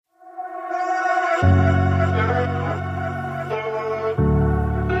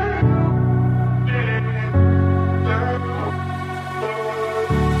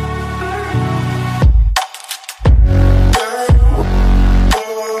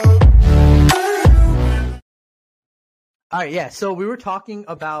All right, yeah. So we were talking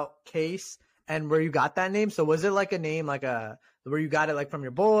about Case and where you got that name. So was it like a name, like a where you got it, like from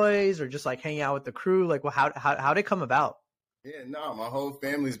your boys, or just like hanging out with the crew? Like, well, how did it come about? Yeah, no, my whole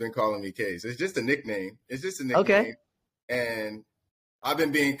family's been calling me Case. It's just a nickname. It's just a Okay. nickname. And I've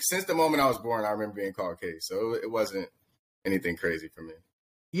been being, since the moment I was born, I remember being called Case. So it wasn't anything crazy for me.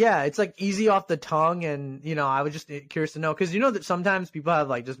 Yeah, it's like easy off the tongue, and I was just curious to know because that sometimes people have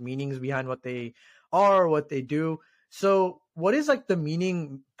like just meanings behind what they are, or what they do. So, what is like the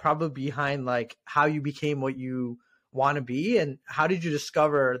meaning probably behind like how you became what you want to be, and how did you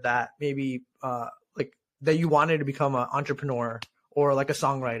discover that maybe like that you wanted to become an entrepreneur or like a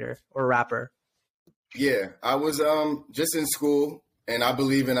songwriter or a rapper? Yeah, I was just in school, and I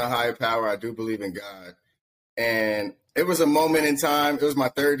believe in a higher power. I do believe in God. And it was a moment in time. It was my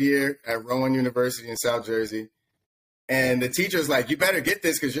third year at Rowan University in South Jersey. And the teacher's like, you better get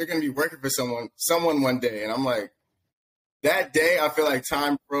this because you're going to be working for someone one day. And I'm like, that day, I feel like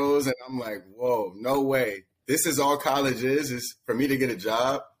time froze. And I'm like, whoa, no way. This is all college is for me to get a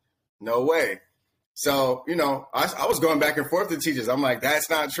job? No way. So, I was going back and forth to teachers. I'm like, that's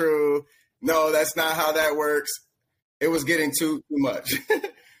not true. No, that's not how that works. It was getting too much.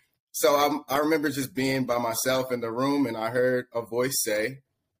 So I remember just being by myself in the room, and I heard a voice say,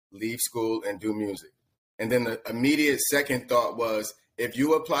 leave school and do music. And then the immediate second thought was, if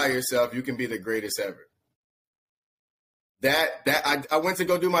you apply yourself, you can be the greatest ever. I went to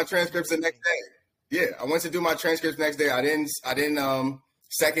go do my transcripts the next day. Yeah, I went to do my transcripts the next day. I didn't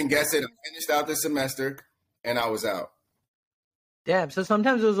second guess it. I finished out the semester, and I was out. Damn. So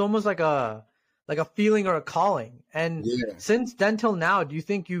sometimes it was almost like a feeling or a calling. And since then till now, do you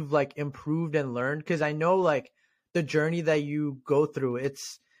think you've like improved and learned? Because I know like the journey that you go through,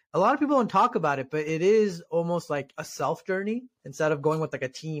 it's a lot of people don't talk about it, but it is almost like a self journey instead of going with like a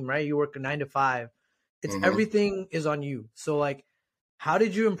team, right? You work a 9 to 5. It's everything is on you. So like, how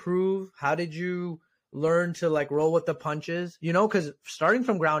did you improve? How did you learn to like roll with the punches? Because starting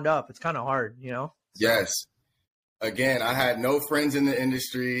from ground up, it's kind of hard, So. Yes. Again, I had no friends in the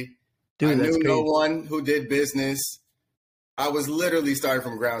industry. Dude, I that's knew crazy. no one who did business. I was literally starting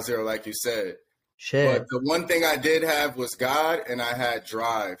from ground zero, like you said. Shit. But the one thing I did have was God, and I had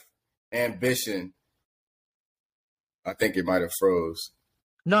drive, ambition. I think it might have froze.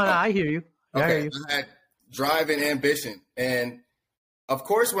 No, I hear you. Okay, I had drive and ambition. And of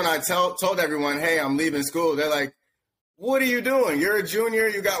course, when I told everyone, hey, I'm leaving school, they're like, what are you doing? You're a junior.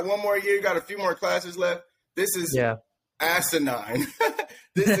 You got one more year. You got a few more classes left. This is asinine.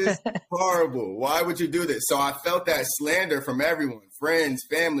 This is horrible. Why would you do this? So I felt that slander from everyone, friends,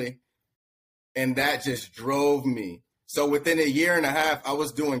 family, and that just drove me. So within a year and a half, I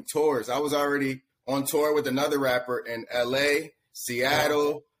was doing tours. I was already on tour with another rapper in LA,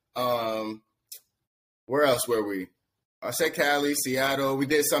 Seattle. Where else were we? I said Cali, Seattle. We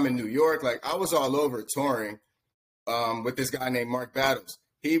did some in New York. Like I was all over touring with this guy named Mark Battles.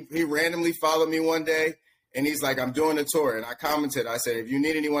 He randomly followed me one day. And he's like, I'm doing a tour. And I commented, I said, if you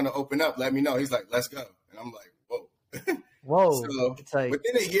need anyone to open up, let me know. He's like, let's go. And I'm like, whoa. Whoa. So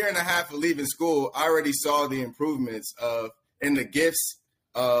within a year and a half of leaving school, I already saw the improvements and the gifts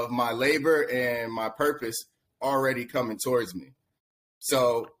of my labor and my purpose already coming towards me.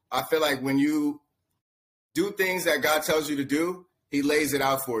 So I feel like when you do things that God tells you to do, he lays it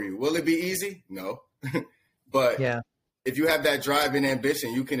out for you. Will it be easy? No. But if you have that drive and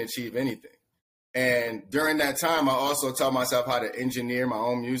ambition, you can achieve anything. And during that time, I also taught myself how to engineer my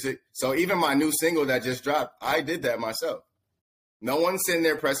own music. So even my new single that just dropped, I did that myself. No one's sitting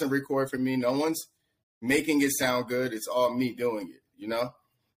there pressing record for me. No one's making it sound good. It's all me doing it,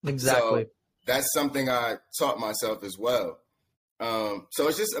 Exactly. So that's something I taught myself as well. So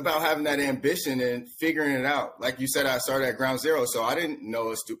it's just about having that ambition and figuring it out. Like you said, I started at ground zero, so I didn't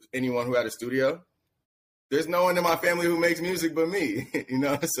know anyone who had a studio. There's no one in my family who makes music but me,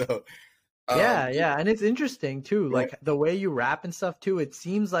 so... Yeah. And it's interesting too. Like the way you rap and stuff too, it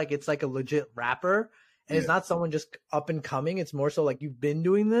seems like it's like a legit rapper and it's not someone just up and coming. It's more so like you've been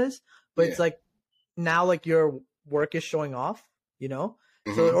doing this, but it's like now like your work is showing off, So,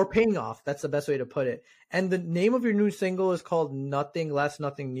 or paying off. That's the best way to put it. And the name of your new single is called Nothing Less,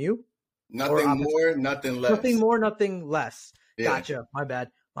 Nothing New. Nothing more, nothing less. Nothing more, nothing less. Yeah. Gotcha. My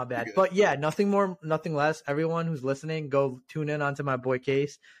bad. But yeah, nothing more, nothing less. Everyone who's listening, go tune in onto my boy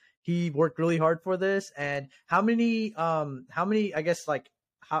Case. He worked really hard for this. And how many, I guess, like,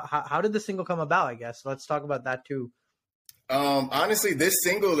 how did the single come about? I guess let's talk about that too. Honestly, this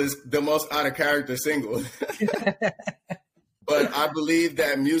single is the most out of character single. But I believe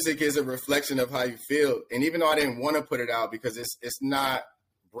that music is a reflection of how you feel. And even though I didn't want to put it out because it's not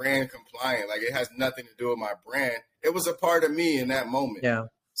brand compliant, like it has nothing to do with my brand, it was a part of me in that moment. Yeah.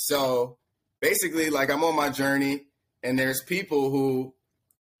 So basically, like I'm on my journey and there's people who,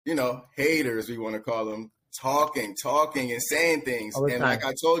 you know, haters, we want to call them, talking and saying things. And like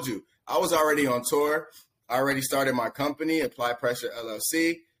I told you, I was already on tour. I already started my company, Apply Pressure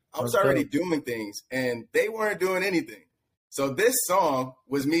LLC. I was already doing things and they weren't doing anything. So this song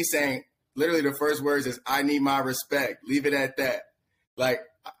was me saying, literally the first words is, I need my respect. Leave it at that. Like,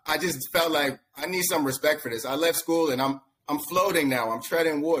 I just felt like I need some respect for this. I left school and I'm floating now. I'm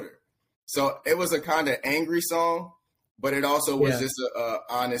treading water. So it was a kind of angry song, but it also was just a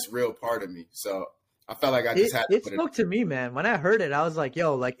honest, real part of me. So I felt like I just had to put it. It spoke to me, man. When I heard it, I was like,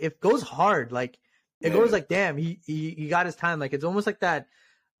 yo, like it goes hard. Like it goes like, damn, he got his time. Like it's almost like that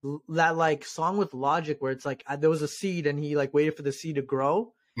like song with Logic where it's like there was a seed and he like waited for the seed to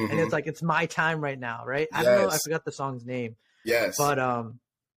grow. And it's like, it's my time right now. Right. I don't know. I forgot the song's name. Yes. But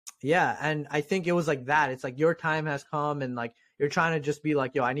yeah. And I think it was like that. It's like your time has come and like you're trying to just be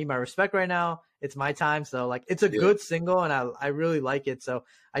like, yo, I need my respect right now. It's my time. So like it's a good single and I really like it. So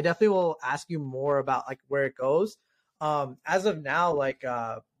I definitely will ask you more about like where it goes. As of now, like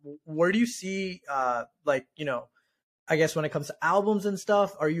where do you see like, you know, I guess when it comes to albums and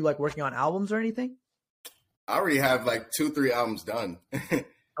stuff, are you like working on albums or anything? I already have like 2-3 albums done.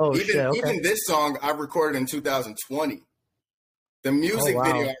 Oh, shit. Okay. Even this song I recorded in 2020. The music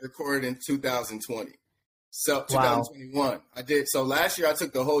video I recorded in 2020. So 2021. I did. So last year I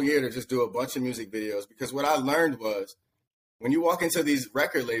took the whole year to just do a bunch of music videos because what I learned was when you walk into these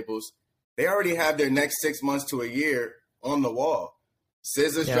record labels, they already have their next 6 months to a year on the wall.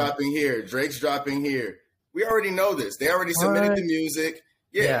 SZA's dropping here. Drake's dropping here. We already know this. They already submitted the music.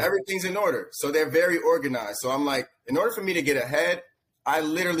 Yeah, everything's in order. So they're very organized. So I'm like, in order for me to get ahead, I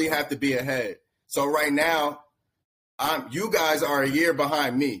literally have to be ahead. So right now, you guys are a year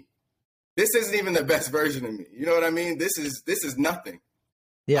behind me. This isn't even the best version of me. You know what I mean? This is nothing.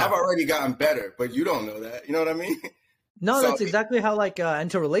 Yeah. I've already gotten better, but you don't know that. You know what I mean? No, so, that's exactly how like and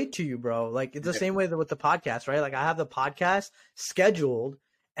to relate to you, bro. Like it's the same way that with the podcast, right? Like I have the podcast scheduled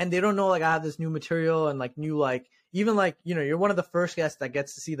and they don't know like I have this new material and like new like even like, you know, you're one of the first guests that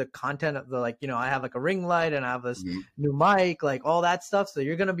gets to see the content of the like, you know, I have like a ring light and I have this new mic, like all that stuff. So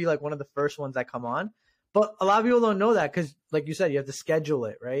you're going to be like one of the first ones that come on. But a lot of people don't know that because like you said, you have to schedule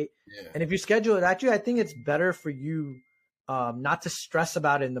it, right? Yeah. And if you schedule it, actually, I think it's better for you not to stress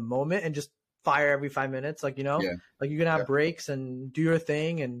about it in the moment and just fire every 5 minutes. Like, you know, like you can have breaks and do your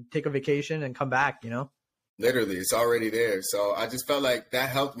thing and take a vacation and come back, you know? Literally, it's already there. So I just felt like that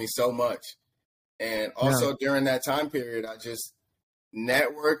helped me so much. And also during that time period, I just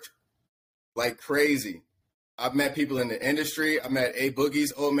networked like crazy. I've met people in the industry. I met A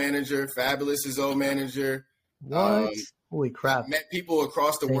Boogie's old manager, Fabulous's old manager. What? Holy crap. I met people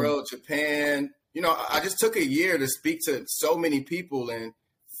across the world, Japan. You know, I just took a year to speak to so many people and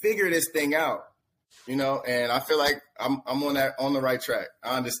figure this thing out, you know, and I feel like I'm on the right track.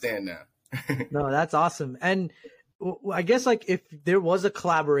 I understand now. No, that's awesome. And I guess like if there was a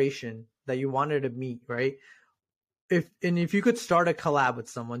collaboration that you wanted to meet, right? If you could start a collab with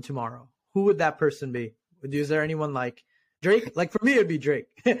someone tomorrow, who would that person be? Is there anyone like Drake? Like for me, it'd be Drake.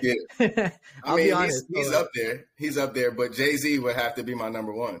 Yeah. I mean, be honest. He's up there. He's up there, but Jay-Z would have to be my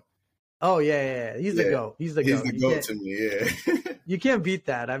number one. Oh yeah. He's the GOAT. He's the GOAT to me. Yeah. You can't beat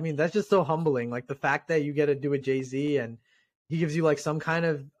that. I mean, that's just so humbling. Like the fact that you get to do with Jay-Z and he gives you like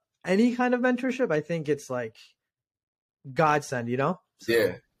any kind of mentorship. I think it's like godsend, you know?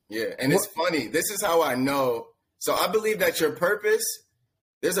 So, yeah. And it's funny. This is how I know. So I believe that your purpose,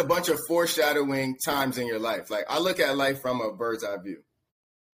 there's a bunch of foreshadowing times in your life. Like I look at life from a bird's eye view.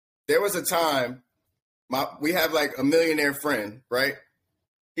 There was a time we have like a millionaire friend, right?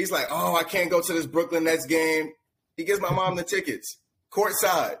 He's like, oh, I can't go to this Brooklyn Nets game. He gives my mom the tickets,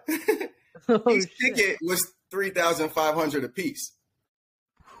 courtside. Each ticket was $3,500 a piece.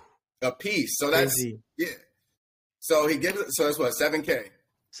 So that's crazy. So he gives it. So that's what, $7K.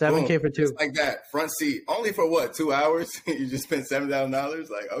 $7K for two. Just like that, front seat. Only for what, 2 hours? You just spent $7,000.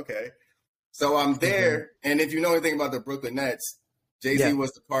 Like, okay. So I'm there, and if you know anything about the Brooklyn Nets, Jay-Z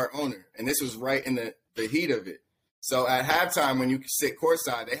was the part owner, and this was right in the heat of it. So at halftime, when you sit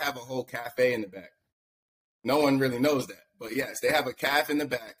courtside, they have a whole cafe in the back. No one really knows that, but yes, they have a cafe in the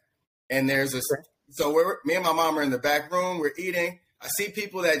back, and there's a. So me and my mom are in the back room. We're eating. I see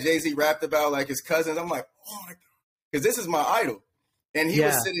people that Jay-Z rapped about, like his cousins. I'm like, oh my God, because this is my idol. And he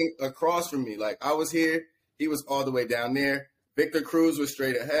was sitting across from me. Like, I was here, he was all the way down there. Victor Cruz was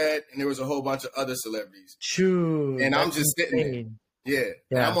straight ahead, and there was a whole bunch of other celebrities. True. And I'm just sitting there.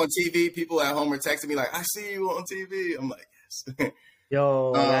 Yeah. And I'm on TV. People at home are texting me like, I see you on TV. I'm like, yes.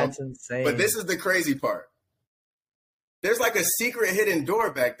 Yo, that's insane. But this is the crazy part. There's like a secret hidden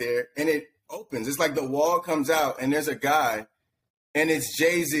door back there, and it opens. It's like the wall comes out, and there's a guy, and it's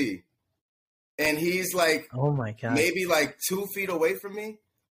Jay-Z. And he's like, oh my God, maybe like 2 feet away from me.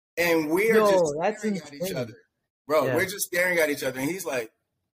 And we're just staring at each other. Bro, we're just staring at each other. And he's like,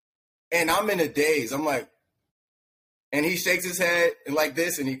 and I'm in a daze. I'm like, and he shakes his head and like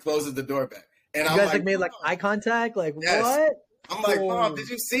this, and he closes the door back. And you guys like made like eye contact? Like, what? I'm like, Mom, did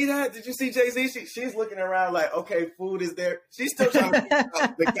you see that? Did you see Jay-Z? She's looking around like, okay, food is there. She's still trying to figure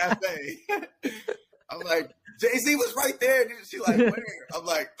out the cafe. I'm like, Jay-Z was right there. She's like, where? I'm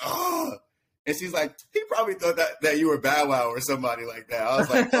like, oh. And she's like, he probably thought that you were Bow Wow or somebody like that. I was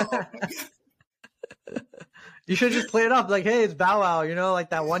like, oh my God. You should just play it off like, hey, it's Bow Wow, you know,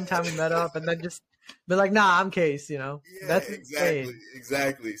 like that one time we met up, and then just be like, nah, I'm Case, you know. Yeah, that's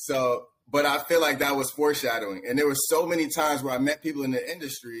exactly. So, but I feel like that was foreshadowing. And there were so many times where I met people in the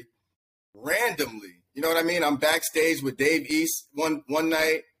industry randomly. You know what I mean? I'm backstage with Dave East one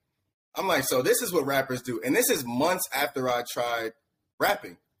night. I'm like, so this is what rappers do. And this is months after I tried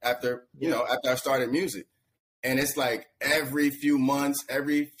rapping, after I started music. And it's like every few months,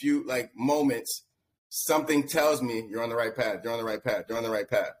 every few like moments, something tells me you're on the right path. You're on the right path. You're on the right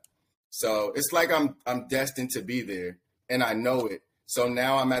path. So it's like I'm destined to be there, and I know it. So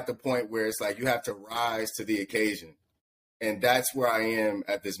now I'm at the point where it's like you have to rise to the occasion. And that's where I am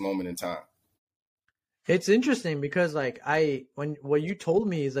at this moment in time. It's interesting because like when what you told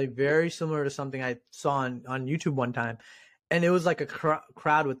me is like very similar to something I saw on YouTube one time. And it was like a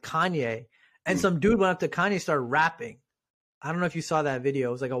crowd with Kanye, and some dude went up to Kanye and started rapping. I don't know if you saw that video.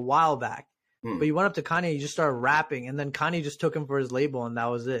 It was like a while back, but he went up to Kanye, he just started rapping, and then Kanye just took him for his label, and that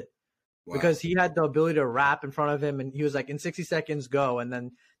was it. Wow. Because he had the ability to rap in front of him, and he was like, in 60 seconds, go. And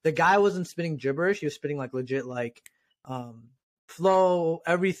then the guy wasn't spitting gibberish. He was spitting like legit, like flow,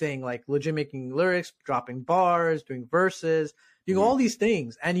 everything, like legit making lyrics, dropping bars, doing verses, doing all these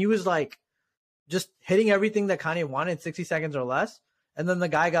things. And he was like just hitting everything that Kanye wanted in 60 seconds or less. And then the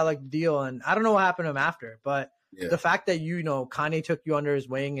guy got like the deal. And I don't know what happened to him after, but the fact that, Kanye took you under his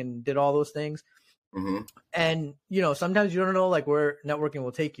wing and did all those things. And, sometimes you don't know like where networking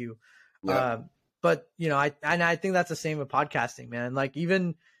will take you. Yeah. But I think that's the same with podcasting, man. Like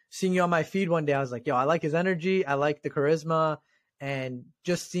even seeing you on my feed one day, I was like, yo, I like his energy. I like the charisma, and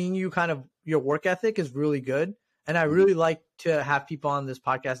just seeing you kind of your work ethic is really good. And I really like to have people on this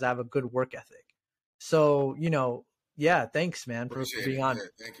podcast that have a good work ethic. So, thanks, man, for being on. Yeah,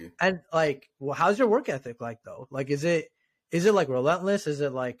 thank you. And like, how's your work ethic like though? Like, is it like relentless? Is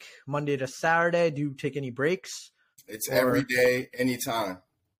it like Monday to Saturday? Do you take any breaks? It's every day, anytime.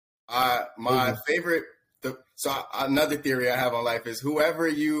 My favorite, another theory I have on life is whoever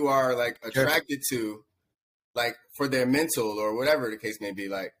you are like attracted to, like for their mental or whatever the case may be,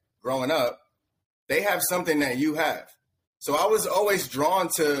 like growing up, they have something that you have. So I was always drawn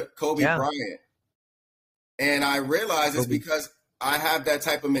to Kobe Bryant. And I realized it's because I have that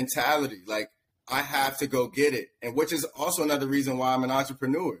type of mentality. Like I have to go get it. And which is also another reason why I'm an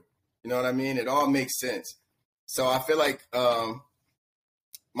entrepreneur. You know what I mean? It all makes sense. So I feel like,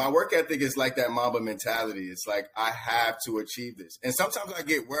 my work ethic is like that Mamba mentality. It's like, I have to achieve this. And sometimes I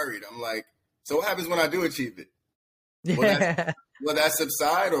get worried. I'm like, so what happens when I do achieve it? Will that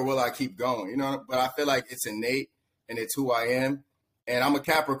subside or will I keep going? But I feel like it's innate and it's who I am. And I'm a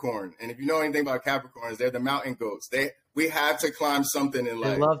Capricorn. And if you know anything about Capricorns, they're the mountain goats. We have to climb something in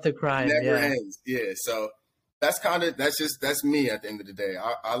life. They love to climb. It never ends. Yeah. So that's me at the end of the day.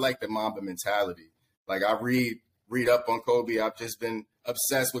 I like the Mamba mentality. Like I read up on Kobe. I've just been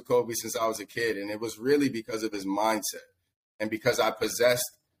obsessed with Kobe since I was a kid. And it was really because of his mindset and because I possessed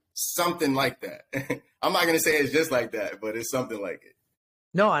something like that. I'm not going to say it's just like that, but it's something like it.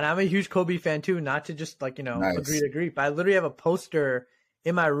 No, and I'm a huge Kobe fan too, not to just like, nice. agree. But I literally have a poster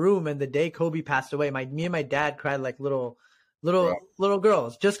in my room, and the day Kobe passed away, me and my dad cried like little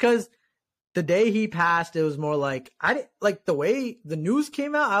girls, just because the day he passed, it was more like, I didn't like the way the news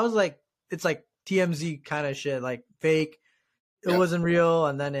came out. I was like, it's like TMZ kind of shit, like fake. It wasn't real.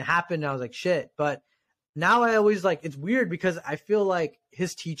 And then it happened. And I was like, shit. But now I always like, it's weird because I feel like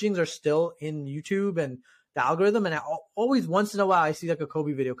his teachings are still in YouTube and the algorithm. And I always, once in a while, I see like a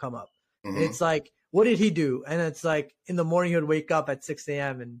Kobe video come up. And it's like, what did he do? And it's like in the morning, he would wake up at 6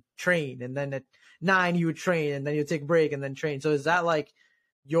 a.m. and train. And then at 9, he would train, and then he would take a break and then train. So is that like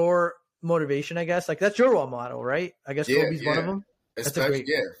your motivation, I guess? Like that's your role model, right? I guess Kobe's one of them. Especially,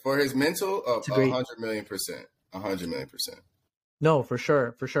 yeah, for his mental, It's a a great. 100 million%, 100 million%. No, for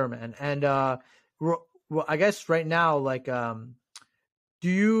sure, man. And I guess right now, like, do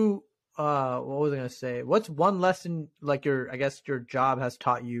you what was I gonna say? What's one lesson like I guess your job has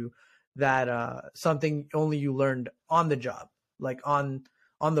taught you that something only you learned on the job, like on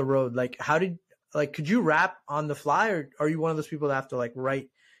the road? Like could you rap on the fly, or are you one of those people that have to like write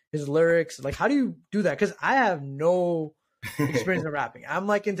his lyrics? Like how do you do that? Because I have no experience in rapping. I'm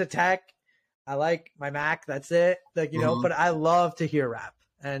like into tech. I like my Mac, that's it. Like, but I love to hear rap.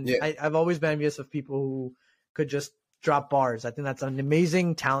 And Yeah. I've always been envious of people who could just drop bars. I think that's an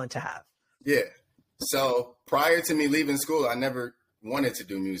amazing talent to have. Yeah. So prior to me leaving school, I never wanted to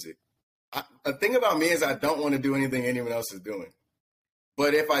do music. The thing about me is I don't want to do anything anyone else is doing.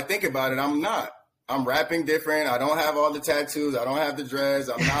 But if I think about it, I'm not. I'm rapping different. I don't have all the tattoos. I don't have the dreads.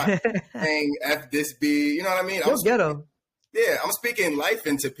 I'm not saying F this B. You know what I mean? You'll get them. Yeah, I'm speaking life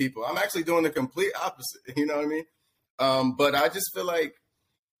into people. I'm actually doing the complete opposite. You know what I mean? But I just feel like,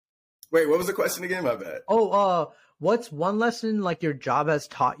 wait, what was the question again? My bad. Oh, what's one lesson like your job has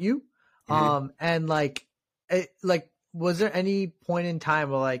taught you? And like, was there any point in time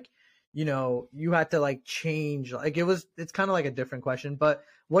where like, you had to like change? Like it's kind of like a different question, but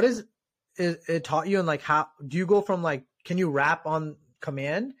what is it taught you? And like, how do you go from like, can you rap on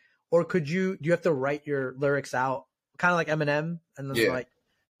command, or do you have to write your lyrics out? Kind of like Eminem, and then like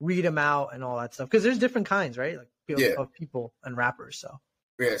read them out and all that stuff, because there's different kinds, right? Like of people and rappers.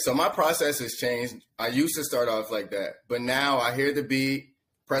 So my process has changed. I used to start off like that, but now I hear the beat,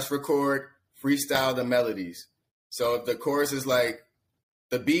 press record, freestyle the melodies. So if the chorus is like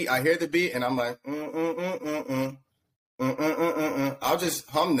the beat, I hear the beat and I'm like I'll just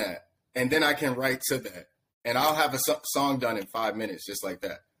hum that, and then I can write to that, and I'll have a song done in 5 minutes, just like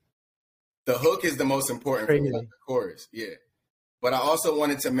that. The hook is the most important for me, like the chorus, yeah. But I also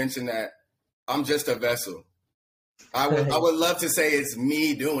wanted to mention that I'm just a vessel. I would love to say it's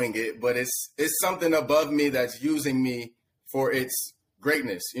me doing it, but it's something above me that's using me for its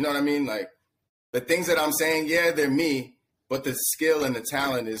greatness. You know what I mean? Like the things that I'm saying, yeah, they're me, but the skill and the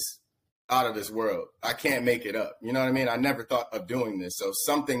talent is out of this world. I can't make it up. You know what I mean? I never thought of doing this. So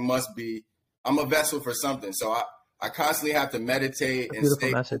something must be, I'm a vessel for something. So I constantly have to meditate and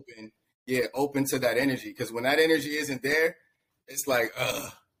stay open. Yeah, open to that energy, because when that energy isn't there, it's like,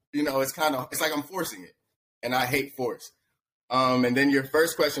 it's like I'm forcing it, and I hate force. And then your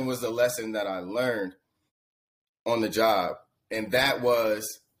first question was the lesson that I learned on the job, and that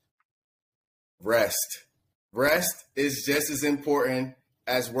was rest. Rest is just as important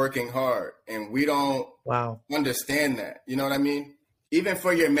as working hard, and we don't understand that. You know what I mean? Even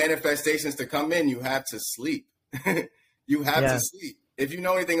for your manifestations to come in, you have to sleep. You have to sleep. If you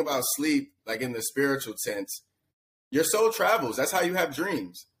know anything about sleep, like in the spiritual sense, your soul travels. That's how you have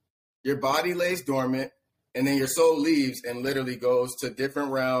dreams. Your body lays dormant, and then your soul leaves and literally goes to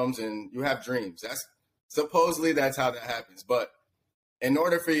different realms, and you have dreams. Supposedly that's how that happens. But in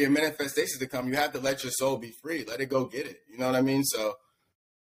order for your manifestations to come, you have to let your soul be free. Let it go get it. You know what I mean? So,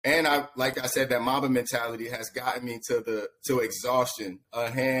 and like I said, that Mamba mentality has gotten me to exhaustion a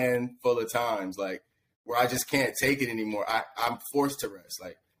handful of times. Like, where I just can't take it anymore. I'm forced to rest.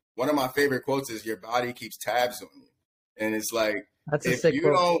 Like, one of my favorite quotes is, your body keeps tabs on you. And it's like,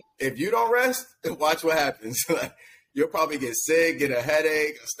 if you don't rest, watch what happens. Like, you'll probably get sick, get a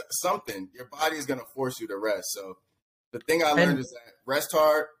headache, something. Your body is going to force you to rest. So the thing I learned is that rest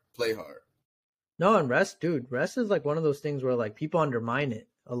hard, play hard. No, and rest is like one of those things where like people undermine it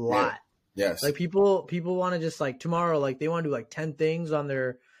a lot. Yeah. Yes. Like people want to just like tomorrow, like they want to do like 10 things on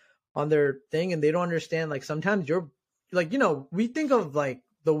their thing, and they don't understand like sometimes you're like, we think of like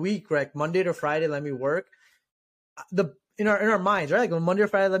the week, right? Monday to Friday, let me work. In our minds, right? Like Monday to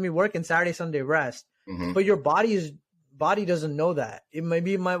Friday, let me work, and Saturday, Sunday rest. Mm-hmm. But your body doesn't know that. You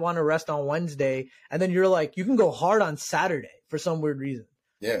might want to rest on Wednesday, and then you're like, you can go hard on Saturday for some weird reason.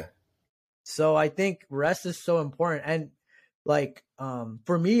 Yeah. So I think rest is so important. And like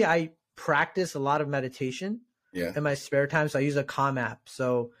for me, I practice a lot of meditation in my spare time. So I use a Calm app.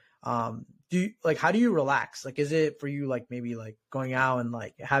 So how do you relax? Like, is it for you like maybe like going out and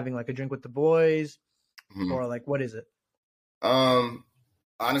like having like a drink with the boys, or like what is it?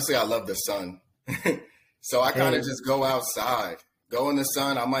 Honestly, I love the sun. So I kind of just go outside, go in the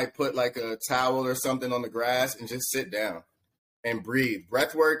sun. I might put like a towel or something on the grass and just sit down and breathe.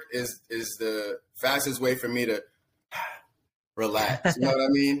 Breath work is the fastest way for me to relax. You know what I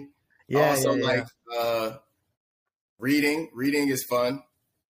mean? Reading is fun.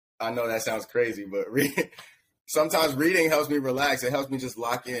 I know that sounds crazy, but sometimes reading helps me relax. It helps me just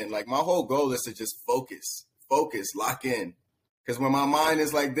lock in. Like, my whole goal is to just focus, lock in. Because when my mind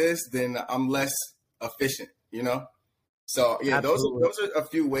is like this, then I'm less efficient, you know? So yeah, those are a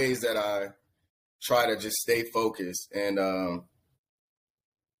few ways that I try to just stay focused and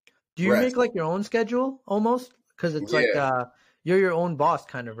do you make like your own schedule almost? Because it's like you're your own boss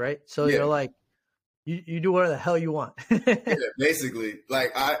kind of, right? So you're like you do whatever the hell you want. Yeah, basically.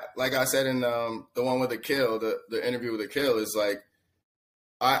 Like I said in the one with Akil, the interview with Akil is like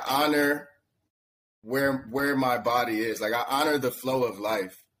I honor where my body is. Like I honor the flow of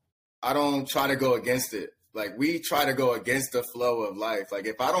life. I don't try to go against it. Like we try to go against the flow of life. Like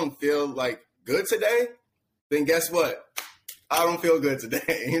if I don't feel like good today, then guess what? I don't feel good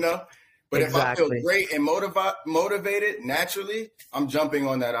today, you know? But if I feel great and motivated naturally, I'm jumping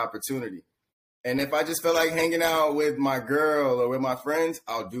on that opportunity. And if I just feel like hanging out with my girl or with my friends,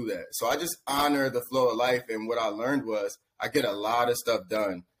 I'll do that. So I just honor the flow of life. And what I learned was I get a lot of stuff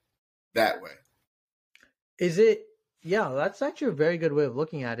done that way. That's actually a very good way of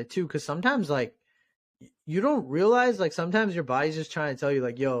looking at it too. Cause sometimes like you don't realize like sometimes your body's just trying to tell you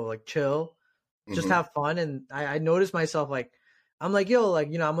like, yo, like chill, just have fun. And I noticed myself like, I'm like, yo,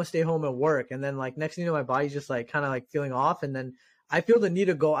 like, you know, I'm gonna stay home and work. And then like next thing you know, my body's just like kind of like feeling off. And then I feel the need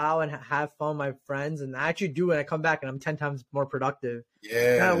to go out and have fun with my friends. And I actually do. And I come back and I'm 10 times more productive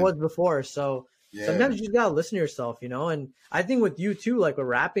than I was before. So sometimes you just gotta listen to yourself, you know? And I think with you too, like with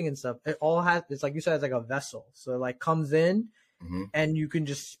rapping and stuff, it's like you said, it's like a vessel. So it like comes in and you can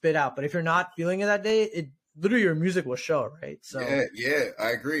just spit out. But if you're not feeling it that day, it literally your music will show, right? So yeah, I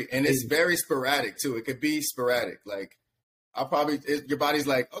agree. And it's very sporadic too. It could be sporadic. Like your body's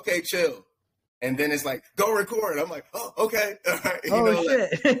like, okay, chill. And then it's like, go record. I'm like, oh, okay. All right. You know,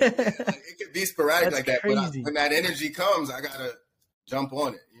 shit. Like, it could be sporadic like that. Crazy. But when that energy comes, I got to jump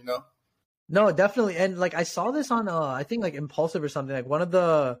on it, you know? No, definitely. And like, I saw this on, I think like Impulsive or something, like one of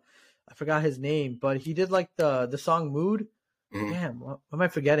I forgot his name, but he did like the song Mood. Damn, what am I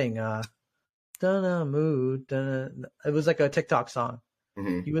forgetting? Dun-na, Mood. Dun-na. It was like a TikTok song.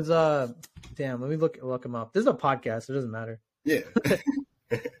 He was, damn, let me look him up. This is a podcast. So it doesn't matter. Yeah.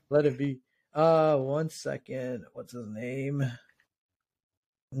 Let it be. 1 second. What's his name?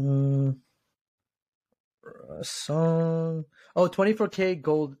 Song. Oh, 24K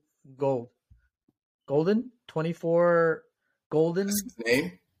Golden? 24 Golden? What's his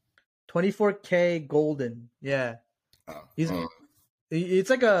name? 24K Golden. Yeah. Oh. It's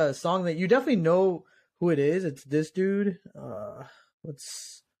like a song that you definitely know who it is. It's this dude.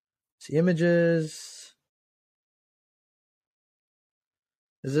 Let's see images.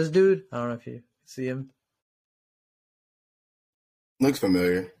 Is this dude? I don't know if you see him. Looks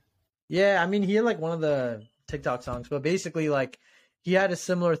familiar. Yeah, I mean, he had like one of the TikTok songs, but basically like he had a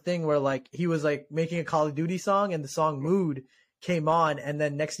similar thing where like he was like making a Call of Duty song and the song Mood came on. And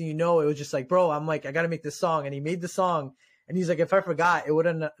then next thing you know, it was just like, bro, I'm like, I got to make this song. And he made the song and he's like, if I forgot, it would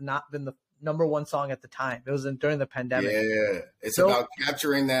have not been the #1 song at the time. It was during the pandemic. Yeah. It's about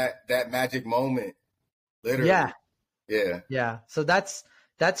capturing that magic moment. Literally. Yeah. So that's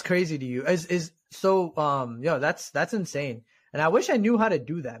crazy to you. That's insane. And I wish I knew how to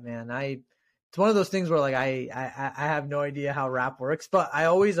do that, man. It's one of those things where like I have no idea how rap works, but I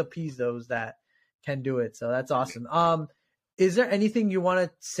always appease those that can do it. So that's awesome. Is there anything you want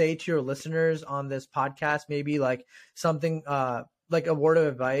to say to your listeners on this podcast? Maybe like something like a word of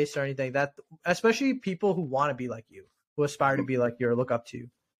advice or anything that, especially people who want to be like you, who aspire to be like you or look up to you.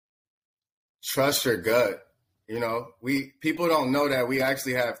 Trust your gut. You know, people don't know that we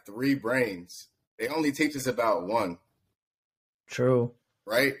actually have 3 brains. They only teach us about 1. True.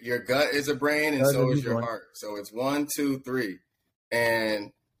 Right? Your gut is a brain and so is your heart. So it's 1, 2, 3.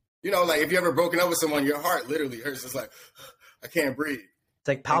 And, you know, like if you ever broken up with someone, your heart literally hurts. It's like, I can't breathe. It's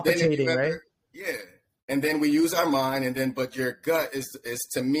like palpitating, right? Yeah. And then we use our mind but your gut is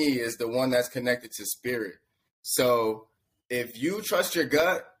to me is the one that's connected to spirit. So if you trust your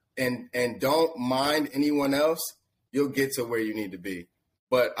gut and don't mind anyone else, you'll get to where you need to be.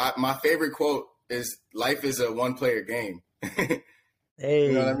 But my favorite quote is life is a 1-player game. Hey,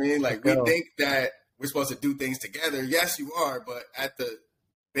 you know what I mean? Like we think that we're supposed to do things together. Yes, you are. But at the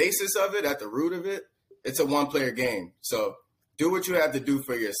basis of it, at the root of it, it's a 1-player game. So do what you have to do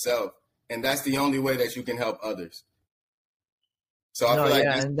for yourself. And that's the only way that you can help others. So I feel like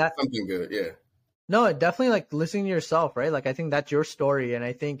that's something good. Yeah. No, definitely like listening to yourself, right? Like I think that's your story. And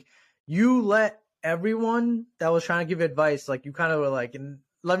I think you let everyone that was trying to give advice, like you kind of were like,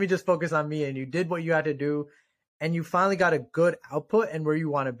 let me just focus on me. And you did what you had to do. And you finally got a good output and where you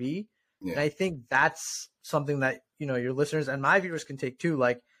want to be. Yeah. And I think that's something that, you know, your listeners and my viewers can take too.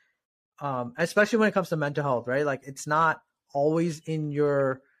 Like, especially when it comes to mental health, right? Like it's not always in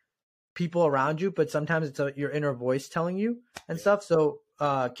your people around you, but sometimes it's your inner voice telling you and stuff. So,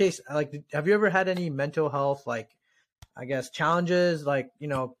 Case, like, have you ever had any mental health, like, I guess, challenges, like,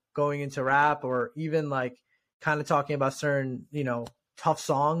 going into rap, or even like kind of talking about certain, tough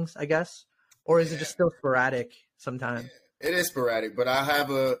songs, I guess? Or is it just still sporadic sometimes? It is sporadic, but I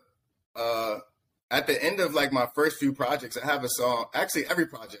have at the end of like my first few projects, I have a song, actually every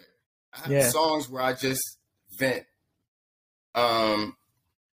project, I have songs where I just vent. And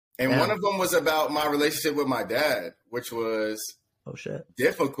one of them was about my relationship with my dad, which was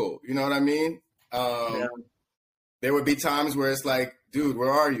difficult. You know what I mean? There would be times where it's like, dude,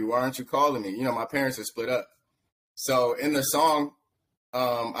 where are you? Why aren't you calling me? My parents are split up. So in the song,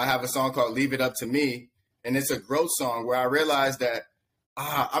 I have a song called Leave It Up to Me. And it's a growth song where I realized that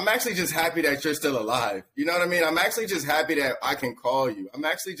I'm actually just happy that you're still alive. You know what I mean? I'm actually just happy that I can call you. I'm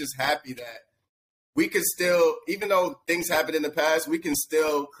actually just happy that we could still, even though things happened in the past, we can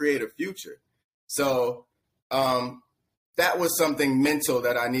still create a future. So that was something mental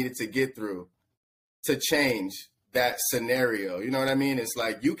that I needed to get through to change that scenario. You know what I mean? It's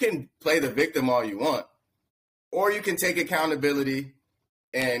like, you can play the victim all you want, or you can take accountability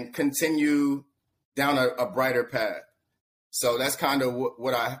and continue down a brighter path. So that's kind of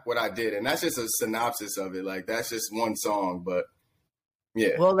what I did. And that's just a synopsis of it. Like, that's just one song, but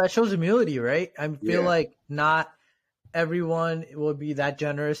yeah. Well, that shows humility, right? I feel like not everyone will be that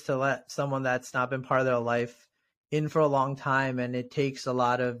generous to let someone that's not been part of their life in for a long time. And it takes a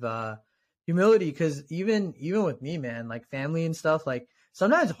lot of humility, because even with me, man, like family and stuff, like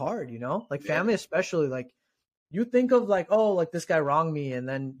sometimes it's hard, like family, especially, like you think of like, oh, like this guy wronged me. And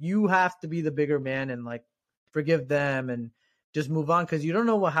then you have to be the bigger man and like forgive them and just move on, because you don't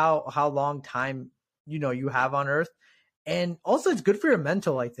know how long time, you have on earth. And also it's good for your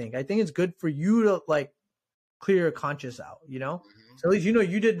mental, I think. I think it's good for you to like clear your conscience out, So at least,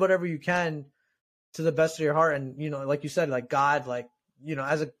 you did whatever you can to the best of your heart. And, like you said, like God, like,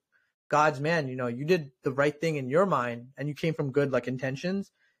 as a God's man, you did the right thing in your mind and you came from good, like, intentions.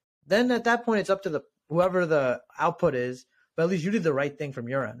 Then at that point, it's up to whoever the output is, but at least you did the right thing from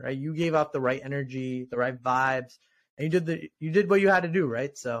your end, right? You gave out the right energy, the right vibes, and you did what you had to do,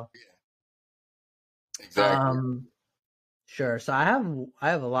 right? So, exactly. Sure. So I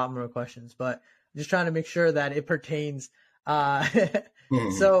have a lot more questions, but I'm just trying to make sure that it pertains.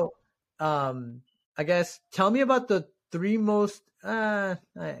 So, I guess tell me about the three most. I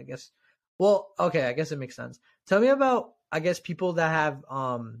guess. Well, okay. I guess it makes sense. Tell me about, I guess, people that have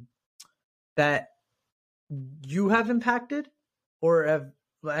that you have impacted, or have,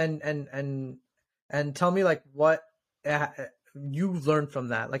 and tell me like what you've learned from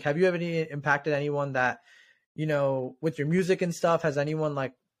that. Like, have you ever impacted anyone that, with your music and stuff? Has anyone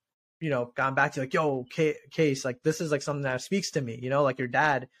like, gone back to like, yo, Case, like this is like something that speaks to me, like your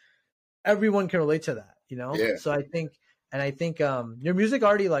dad? Everyone can relate to that, Yeah. So I think your music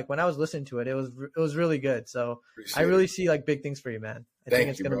already, like when I was listening to it, it was really good. So I really see like big things for you, man. I think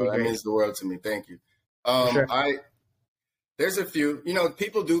it's gonna be great. That means the world to me. Thank you. Sure. There's a few,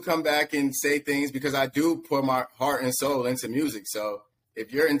 people do come back and say things because I do pour my heart and soul into music. So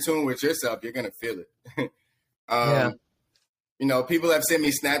if you're in tune with yourself, you're gonna feel it. People have sent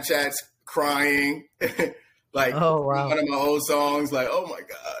me Snapchats crying, like, oh, wow, one of my old songs, like, oh my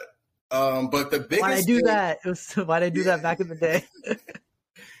God. But the biggest why'd I do that? Why'd I do that back in the day?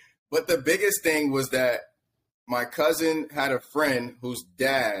 But the biggest thing was that my cousin had a friend whose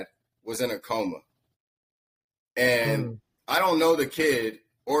dad was in a coma. And I don't know the kid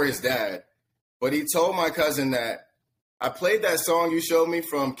or his dad, but he told my cousin that I played that song you showed me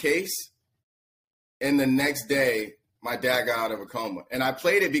from KASE, and the next day my dad got out of a coma. And I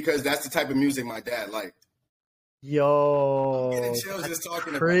played it because that's the type of music my dad liked. Yo, I'm getting chills just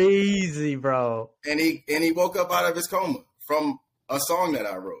talking crazy, bro. And he woke up out of his coma from a song that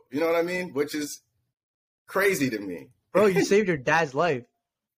I wrote. You know what I mean? Which is crazy to me. Bro, you saved your dad's life.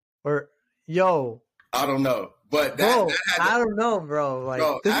 Or, yo. I don't know. But I don't know, bro. Like,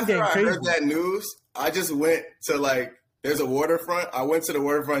 bro, this is getting crazy. After I heard that news, I just went to like, there's a waterfront. I went to the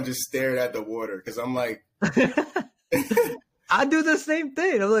waterfront and just stared at the water because I'm like. I do the same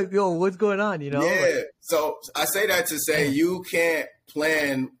thing. I'm like, yo, what's going on? Yeah. Like, so I say that to say you can't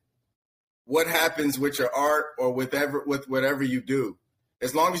plan what happens with your art or with whatever you do.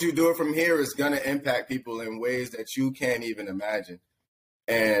 As long as you do it from here, it's going to impact people in ways that you can't even imagine.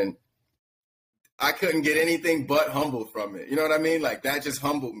 And I couldn't get anything but humbled from it. You know what I mean? Like, that just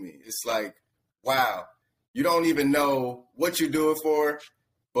humbled me. It's like, wow, you don't even know what you do it for.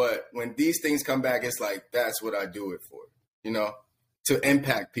 But when these things come back, it's like, that's what I do it for, to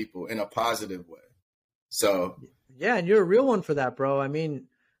impact people in a positive way. So. Yeah, and you're a real one for that, bro. I mean,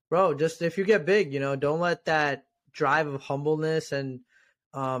 bro, just if you get big, don't let that drive of humbleness and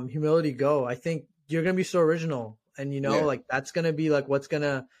humility go. I think you're gonna be so original, and Yeah. like that's gonna be like what's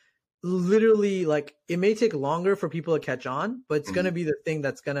gonna literally, like, it may take longer for people to catch on, but it's gonna be the thing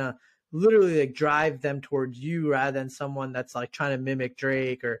that's gonna literally like drive them towards you rather than someone that's like trying to mimic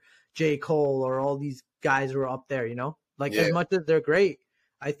Drake or J. Cole or all these guys who are up there, like as much as they're great,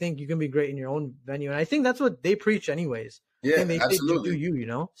 I think you can be great in your own venue. And I think that's what they preach anyways. Yeah, they absolutely. do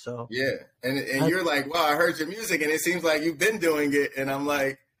you, so. Yeah. And you're like, wow, I heard your music and it seems like you've been doing it. And I'm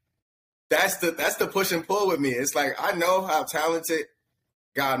like, that's the push and pull with me. It's like, I know how talented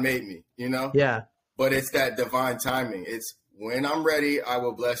God made me, Yeah. But it's that divine timing. It's when I'm ready, I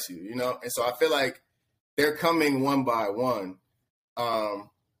will bless you, And so I feel like they're coming one by one,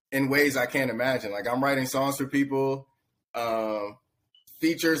 in ways I can't imagine. Like I'm writing songs for people,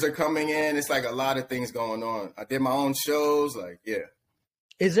 features are coming in. It's like a lot of things going on. I did my own shows, like, yeah.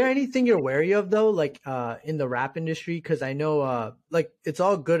 Is there anything you're wary of though, like in the rap industry? Because I know like it's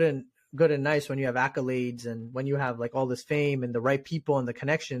all good and nice when you have accolades and when you have like all this fame and the right people and the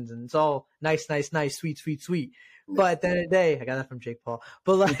connections, and it's all nice, sweet. But at the end of the day, I got that from Jake Paul.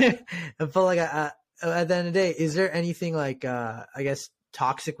 But like, at the end of the day, is there anything like I guess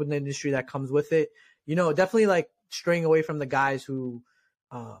toxic with the industry that comes with it? Definitely like straying away from the guys who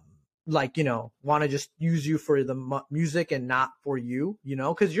like want to just use you for the music and not for you,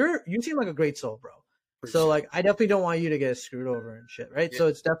 because you seem like a great soul, bro. So like I definitely don't want you to get screwed over and shit, right? Yeah. So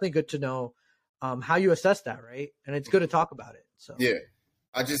it's definitely good to know how you assess that, right? And it's good to talk about it. So yeah,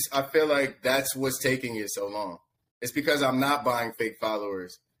 I feel like that's what's taking it so long. It's because I'm not buying fake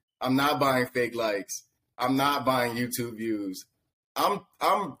followers. I'm not buying fake likes. I'm not buying YouTube views. I'm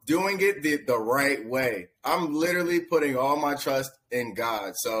doing it the right way. I'm literally putting all my trust in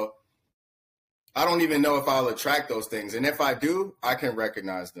God. So I don't even know if I'll attract those things. And if I do, I can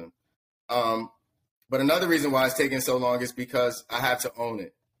recognize them. But another reason why it's taking so long is because I have to own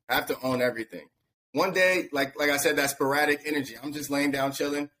it. I have to own everything. One day, like I said, that sporadic energy. I'm just laying down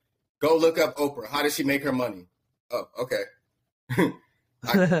chilling. Go look up Oprah. How does she make her money? Oh, okay.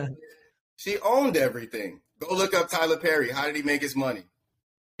 She owned everything. Go look up Tyler Perry. How did he make his money?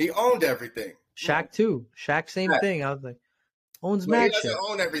 He owned everything. Shaq too. Shaq, same thing. I was like, owns mad shit. He doesn't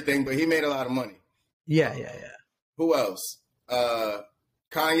own everything, but he made a lot of money. Yeah. Who else?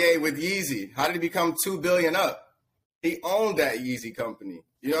 Kanye with Yeezy. How did he become $2 billion up? He owned that Yeezy company.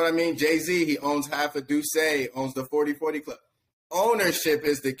 You know what I mean? Jay-Z, he owns half of Duce, owns the 40/40 Club. Ownership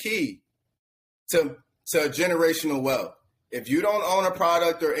is the key to generational wealth. If you don't own a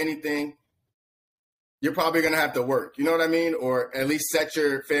product or anything, you're probably going to have to work. You know what I mean? Or at least set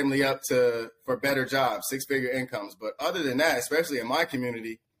your family up for better jobs, 6-figure incomes. But other than that, especially in my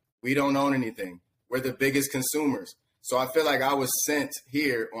community, we don't own anything. We're the biggest consumers. So I feel like I was sent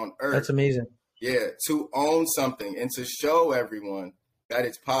here on earth. That's amazing. Yeah, to own something and to show everyone that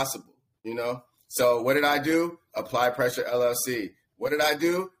it's possible, So what did I do? Apply Pressure LLC. What did I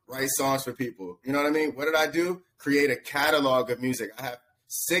do? Write songs for people. You know what I mean? What did I do? Create a catalog of music. I have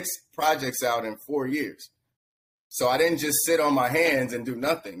 6 projects out in 4 years. So I didn't just sit on my hands and do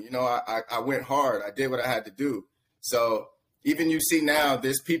nothing. I went hard. I did what I had to do. So even you see now,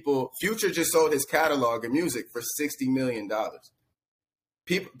 there's people, Future just sold his catalog of music for $60 million.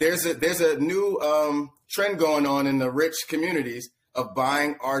 There's a new trend going on in the rich communities of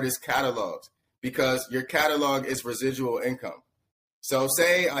buying artist catalogs because your catalog is residual income. So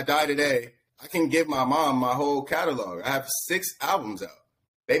say I die today, I can give my mom my whole catalog. I have 6 albums out.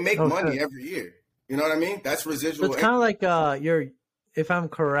 They make money every year. You know what I mean? That's residual. So it's kind of like if I'm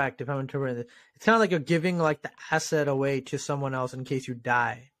correct, if I'm interpreting it, it's kind of like you're giving like the asset away to someone else in case you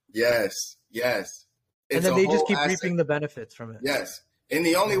die. Yes. And then they just keep reaping the benefits from it. Yes. And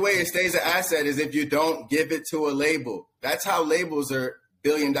the only way it stays an asset is if you don't give it to a label. That's how labels are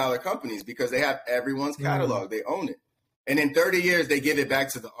billion-dollar companies, because they have everyone's catalog. They own it. And in 30 years, they give it back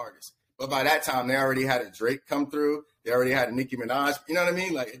to the artist. But by that time, they already had a Drake come through. They already had a Nicki Minaj. You know what I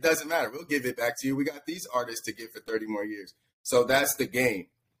mean? Like, it doesn't matter. We'll give it back to you. We got these artists to give for 30 more years. So that's the game.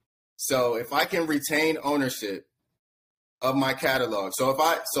 So if I can retain ownership of my catalog. So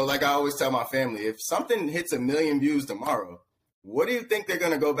like I always tell my family, if something hits 1 million views tomorrow, what do you think they're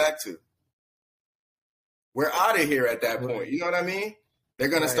going to go back to? We're out of here at that point. You know what I mean? They're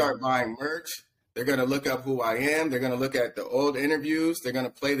going to start buying merch. They're going to look up who I am. They're going to look at the old interviews. They're going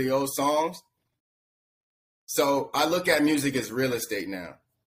to play the old songs. So I look at music as real estate now.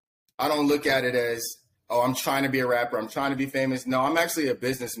 I don't look at it as, oh, I'm trying to be a rapper. I'm trying to be famous. No, I'm actually a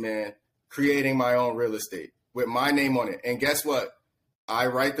businessman creating my own real estate with my name on it. And guess what? I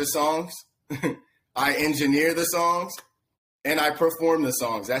write the songs. I engineer the songs. and I perform the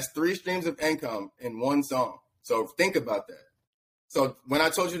songs. That's 3 streams of income in one song. So think about that. So when I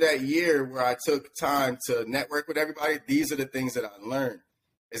told you that year where I took time to network with everybody, these are the things that I learned.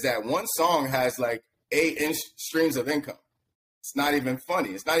 Is that one song has like 8 streams of income. It's not even funny.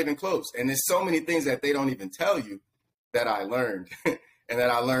 It's not even close. And there's so many things that they don't even tell you that I learned and that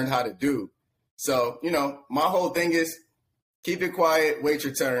I learned how to do. So, you know, my whole thing is keep it quiet, wait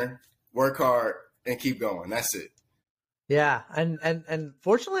your turn, work hard, and keep going. That's it. Yeah. And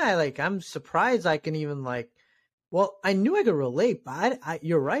fortunately, I'm surprised I can even well, I knew I could relate, but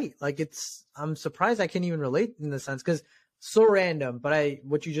you're right. Like I'm surprised I can't even relate in the sense, because so random, but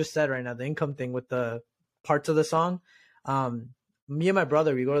what you just said right now, the income thing with the parts of the song, me and my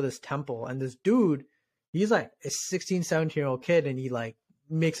brother, we go to this temple, and this dude, he's like a 16, 17-year-old kid, and he like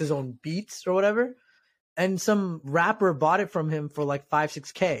makes his own beats or whatever. And some rapper bought it from him for like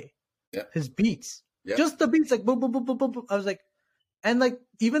 5-6K. Yeah. His beats. Yeah. Just the beats, like boom, boom, boom, boom, boom, boom. I was like, and like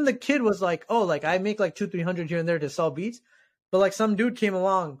even the kid was like, oh, like I make like 200-300 here and there to sell beats. But like some dude came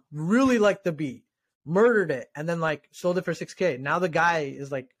along, really liked the beat, murdered it, and then like sold it for 6K. Now the guy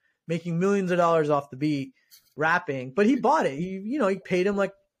is like making millions of dollars off the beat, rapping. But he bought it. He paid him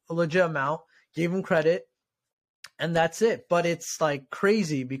like a legit amount, gave him credit, and that's it. But it's like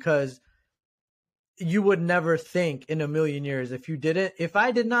crazy because you would never think in a million years if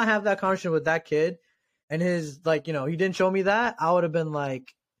I did not have that conversation with that kid and his he didn't show me that, I would have been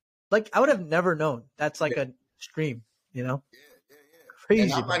like I would have never known that's like a stream, Yeah. Crazy.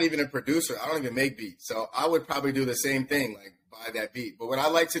 And I'm not even a producer. I don't even make beats. So I would probably do the same thing, like buy that beat. But what I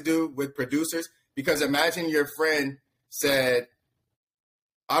like to do with producers, because imagine your friend said,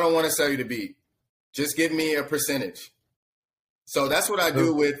 I don't want to sell you the beat. Just give me a percentage. So that's what I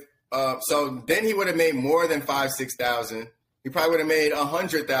do with so then he would have made more than 5,000-6,000. He probably would have made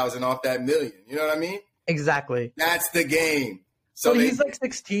 100,000 off that million. You know what I mean? Exactly. That's the game. So he's like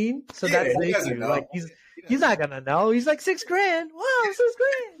 16. So that's the issue. Like he's not gonna know. He's like $6,000. Wow,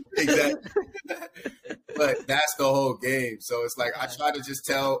 $6,000. Exactly. But that's the whole game. So it's like I try to just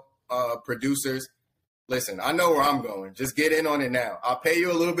tell producers, listen, I know where I'm going. Just get in on it now. I'll pay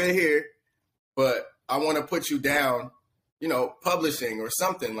you a little bit here, but I want to put you down, publishing or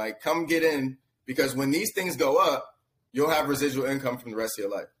something. Like, come get in, because when these things go up, you'll have residual income from the rest of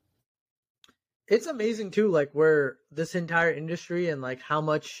your life. It's amazing too, like where this entire industry and like how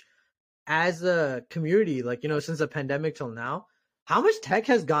much as a community, like, since the pandemic till now, how much tech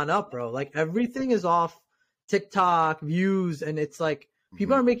has gone up, bro. Like everything is off TikTok views, and it's like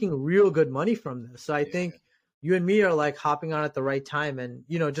people are making real good money from this. So I think you and me are like hopping on at the right time and,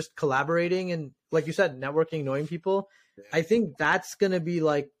 just collaborating and, like you said, networking, knowing people. I think that's going to be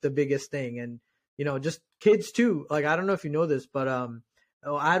like the biggest thing. And, just kids too. Like, I don't know if you know this, but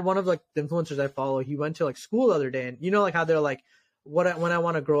I had one of like the influencers I follow. He went to like school the other day, and like how they're like, when I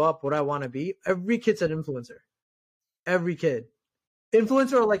want to grow up, what I want to be. Every kid said influencer. Every kid.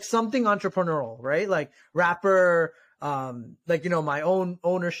 Influencer or like something entrepreneurial, right? Like rapper, my own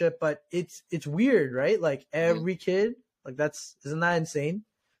ownership, but it's weird, right? Like every kid, like isn't that insane?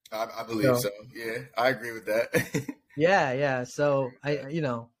 I believe so. Yeah, I agree with that. Yeah. So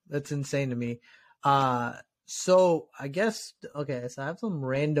that's insane to me. So I guess, okay, so I have some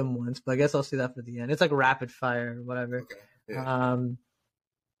random ones, but I guess I'll see that for the end. It's like rapid fire or whatever. Okay. Yeah.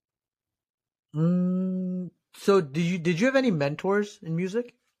 So did you have any mentors in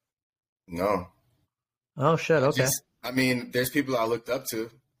music? No. Oh shit. Okay. There's people I looked up to,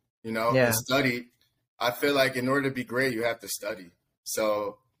 and studied. I feel like in order to be great, you have to study.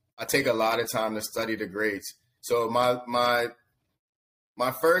 So I take a lot of time to study the greats. So my 2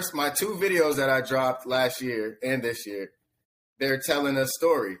 videos that I dropped last year and this year, they're telling a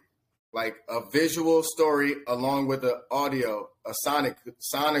story, like a visual story along with an audio, a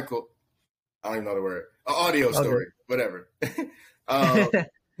sonical, I don't even know the word, an audio story, whatever.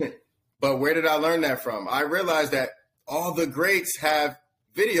 But where did I learn that from? I realized that all the greats have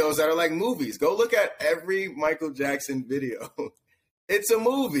videos that are like movies. Go look at every Michael Jackson video. It's a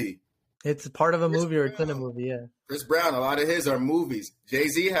movie. It's part of a movie or it's in a movie, yeah. Chris Brown, a lot of his are movies.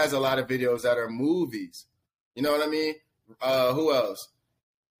 Jay-Z has a lot of videos that are movies. You know what I mean? Who else?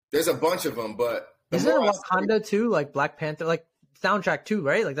 There's a bunch of them, but... Isn't it Wakanda too? Like Black Panther, like soundtrack too,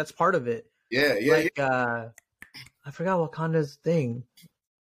 right? Like that's part of it. Yeah. I forgot Wakanda's thing.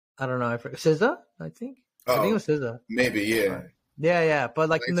 I don't know. I forgot. SZA, I think. I think it was SZA. Maybe, yeah. Yeah. But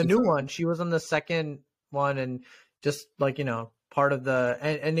like in the new one, she was on the second one and just like, part of the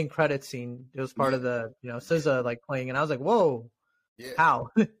ending credit scene. It was part of the, SZA like playing. And I was like, whoa, how?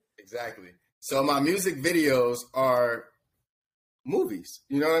 Exactly. So my music videos are movies.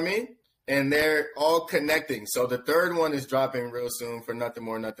 You know what I mean? and they're all connecting. So the third one is dropping real soon for Nothing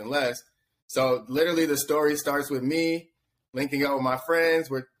More, Nothing Less. So literally the story starts with me linking up with my friends.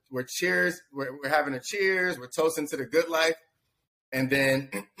 We're having a cheers. We're toasting to the good life. And then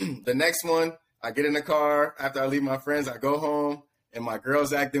the next one, I get in the car. After I leave my friends, I go home and my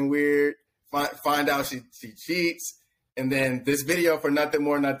girl's acting weird. Find out she cheats. And then this video for Nothing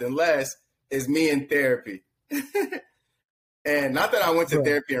More, Nothing Less is me in therapy. And not that I went to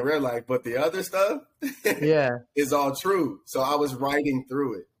therapy in real life, but the other stuff is all true. So I was writing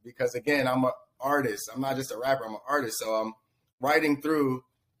through it because, again, I'm an artist. I'm not just a rapper. I'm an artist. So I'm writing through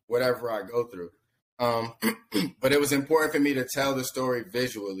whatever I go through. But it was important for me to tell the story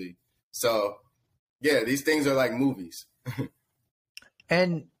visually. So, yeah, these things are like movies.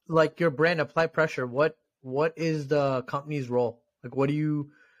 And like your brand, Apply Pressure, what is the company's role? Like, what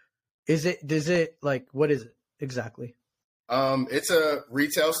is it like, what is it exactly? It's a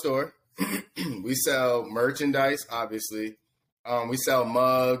retail store. We sell merchandise, obviously. We sell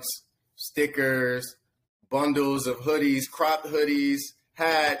mugs, stickers, bundles of hoodies, cropped hoodies,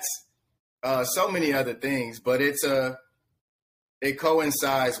 hats, so many other things. But it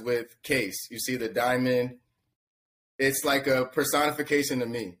coincides with KASE. You see the diamond. It's like a personification to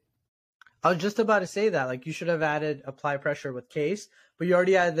me. I was just about to say that. Like, you should have added Apply Pressure with KASE, but you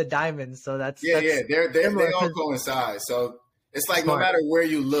already added the diamonds, so that's they all coincide. So it's like no matter where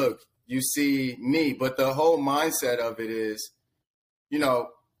you look, you see me. But the whole mindset of it is,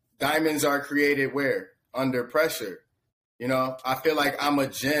 diamonds are created where? Under pressure. I feel like I'm a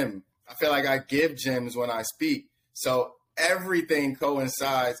gem. I feel like I give gems when I speak. So everything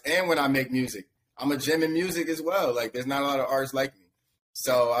coincides. And when I make music, I'm a gem in music as well. Like, there's not a lot of artists like me.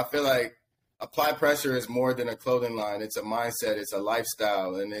 So I feel like Apply Pressure is more than a clothing line. It's a mindset. It's a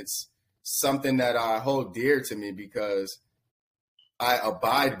lifestyle. And it's something that I hold dear to me because I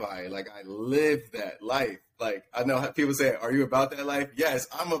abide by it. Like, I live that life. Like, I know how people say, are you about that life? Yes,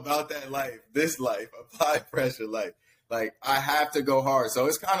 I'm about that life. This life, Apply Pressure life. Like, I have to go hard. So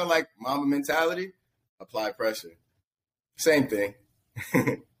it's kind of like Mamba mentality, Apply Pressure. Same thing.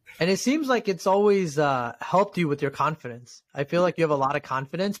 And it seems like it's always helped you with your confidence. I feel like you have a lot of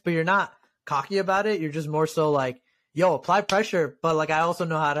confidence, but you're not cocky about it. You're just more so like, yo, apply pressure. But like, I also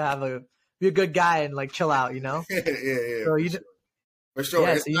know how to be a good guy and like chill out, Yeah. So for sure.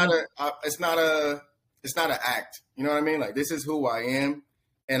 Yeah, it's not an act. You know what I mean? Like, this is who I am.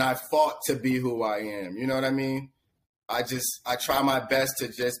 And I fought to be who I am. You know what I mean? I try my best to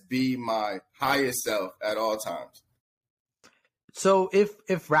just be my highest self at all times. So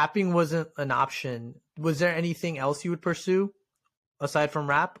if rapping wasn't an option, was there anything else you would pursue aside from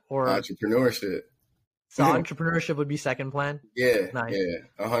rap or entrepreneurship? So entrepreneurship would be second plan. Yeah, nice.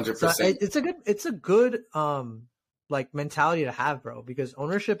 Yeah, 100%. So it's a good like mentality to have, bro, because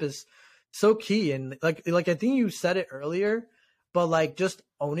ownership is so key. And like I think you said it earlier, but like just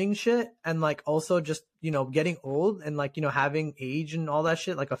owning shit and like also just getting old and like having age and all that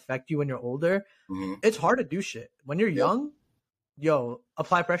shit like affect you when you're older. Mm-hmm. It's hard to do shit when you're young. Yo,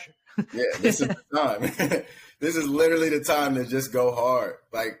 apply pressure. Yeah, this is the time. This is literally the time to just go hard.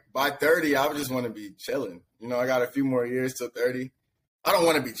 Like, by 30, I just want to be chilling. I got a few more years till 30. I don't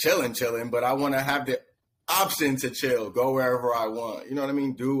want to be chilling, but I want to have the option to chill, go wherever I want. You know what I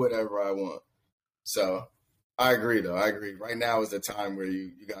mean? Do whatever I want. So I agree, though. I agree. Right now is the time where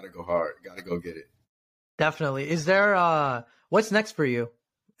you got to go hard. You got to go get it. Definitely. Is there what's next for you?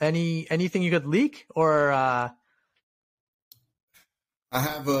 Anything you could leak or I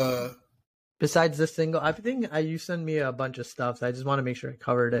have besides this single, I think you sent me a bunch of stuff. So I just want to make sure I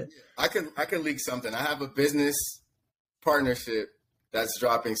covered it. I can leak something. I have a business partnership that's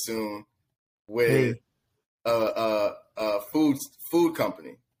dropping soon with a food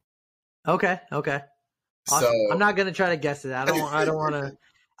company. Okay. Awesome. So, I'm not gonna try to guess it. I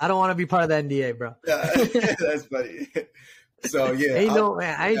don't want to be part of the NDA, bro. That's funny. So yeah,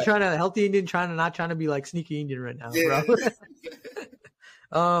 I ain't trying to healthy Indian, not trying to be like sneaky Indian right now,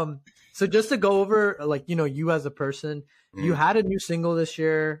 bro. So just to go over, like, you as a person, you had a new single this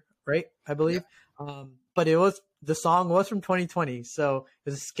year, right? I believe. Yeah. But the song was from 2020, so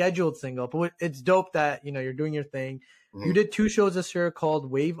it's a scheduled single. But it's dope that you're doing your thing. Mm-hmm. You did 2 shows this year called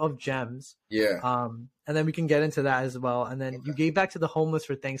Wave of Gems. Yeah. And then we can get into that as well. And then you gave back to the homeless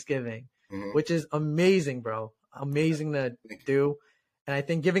for Thanksgiving, which is amazing, bro. Amazing to do. And I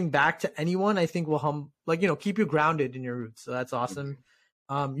think giving back to anyone, I think will keep you grounded in your roots. So that's awesome.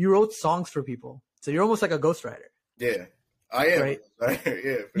 Mm-hmm. You wrote songs for people, so you're almost like a ghostwriter. Yeah, I am. Right?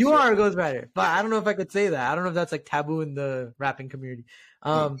 Yeah, you are a ghostwriter, but I don't know if I could say that. I don't know if that's like taboo in the rapping community.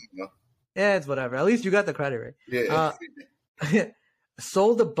 Yeah, it's whatever. At least you got the credit, right? Yeah.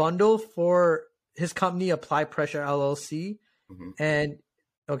 sold a bundle for his company, Apply Pressure LLC. Mm-hmm. And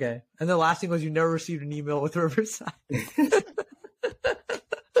okay. And the last thing was you never received an email with Riverside.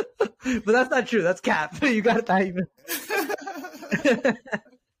 But that's not true. That's cap. You got that email.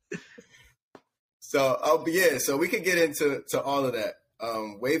 So we could get into all of that.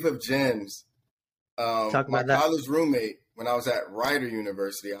 Wave of Gems. My college roommate, when I was at Rider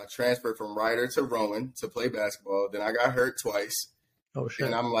University, I transferred from Rider to Rowan to play basketball. Then I got hurt twice. Oh shit.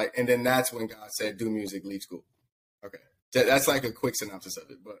 And I'm like, and then that's when God said, do music, leave school. Okay. That's like a quick synopsis of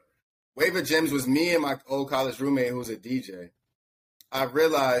it. But Wave of Gems was me and my old college roommate who was a DJ. I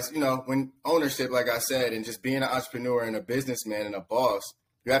realized, when ownership, like I said, and just being an entrepreneur and a businessman and a boss,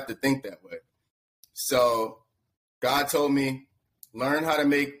 you have to think that way. So God told me, learn how to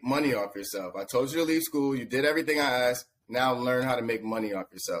make money off yourself. I told you to leave school. You did everything I asked. Now learn how to make money off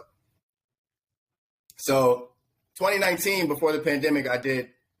yourself. So 2019, before the pandemic, I did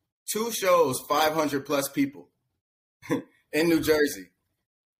 2 shows, 500 plus people in New Jersey.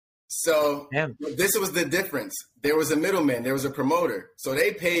 So This was the difference. There was a middleman. There was a promoter. So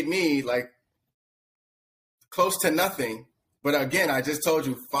they paid me like close to nothing. But again, I just told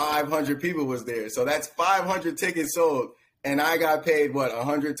you 500 people was there. So that's 500 tickets sold. And I got paid, what,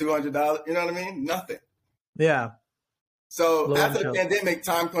 $100, $200? You know what I mean? Nothing. Yeah. So after the pandemic,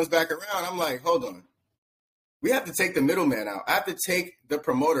 time comes back around. I'm like, hold on. We have to take the middleman out. I have to take the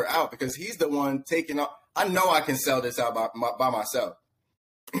promoter out because he's the one taking off. I know I can sell this out by myself.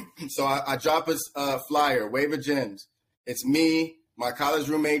 So I drop a flyer, Wave of Gems. It's me, my college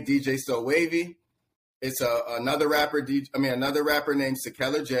roommate, DJ So Wavy. It's another rapper named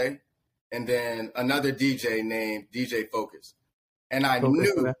Sakella J, and then another DJ named DJ Focus. And I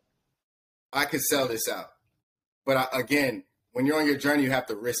knew I could sell this out. But again, when you're on your journey, you have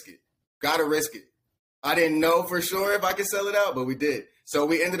to risk it. Got to risk it. I didn't know for sure if I could sell it out, but we did. So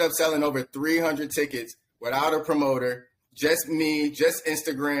we ended up selling over 300 tickets without a promoter, just me, just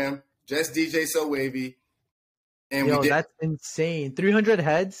Instagram, just DJ So Wavy. And we did. That's insane. 300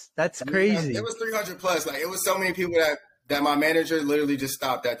 heads? That's crazy. It was 300 plus. Like, it was so many people that my manager literally just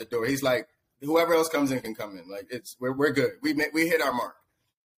stopped at the door. He's like, whoever else comes in can come in. Like, we're good. We hit our mark.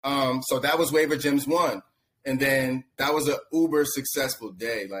 So that was Wave of Gems 1. And then that was an uber successful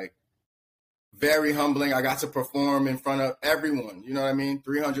day. Like, very humbling. I got to perform in front of everyone. You know what I mean?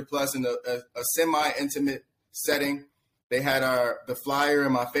 300 plus in a semi-intimate setting. They had the flyer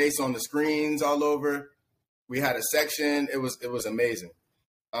and my face on the screens all over. We had a section. It was amazing.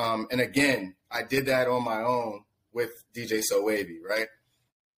 And again, I did that on my own with DJ So Wavy, right?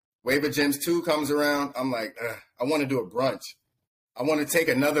 Wave of Gems 2 comes around. I'm like, I want to do a brunch. I want to take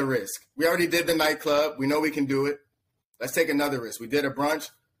another risk. We already did the nightclub. We know we can do it. Let's take another risk. We did a brunch.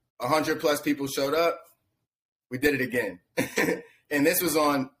 100 plus people showed up. We did it again. And this was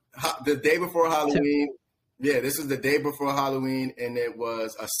on the day before Halloween. Yeah, this was the day before Halloween, and it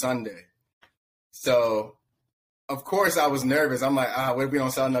was a Sunday. So, of course, I was nervous. I'm like, what if we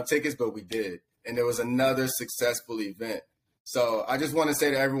don't sell enough tickets? But we did. And it was another successful event. So I just want to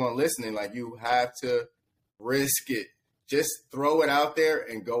say to everyone listening, like, you have to risk it. Just throw it out there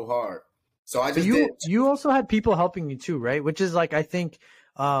and go hard. So I just did. You also had people helping you too, right? Which is like, I think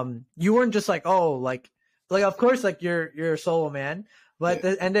you weren't just like, like of course, like you're a solo man, but at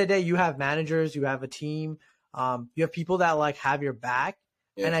the end of the day, you have managers, you have a team, you have people that like have your back.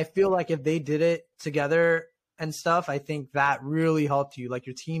 Yeah. And I feel like if they did it together and stuff, I think that really helped you. Like,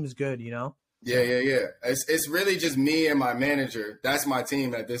 your team's good, you know? Yeah. It's really just me and my manager. That's my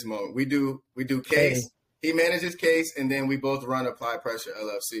team at this moment. We do KASE. He manages KASE, and then we both run Apply Pressure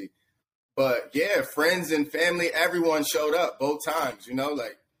LLC. But yeah, friends and family, everyone showed up both times, you know,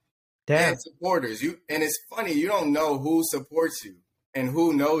 like, damn, and supporters. And it's funny, you don't know who supports you and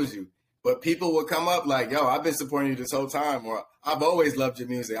who knows you. But people will come up like, yo, I've been supporting you this whole time, or I've always loved your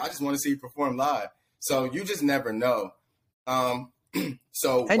music. I just want to see you perform live. So you just never know.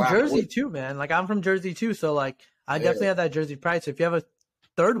 Jersey too, man. Like, I'm from Jersey too, so like I definitely have that Jersey pride. So if you have a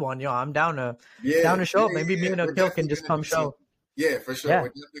third one, I'm down to show up. Maybe me and Akil can just come show. Yeah, for sure. Yeah. We're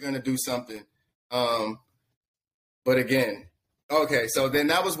definitely gonna do something. But again, okay, so then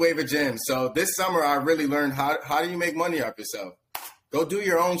that was Wave of Gems. So this summer I really learned how do you make money off yourself? Go do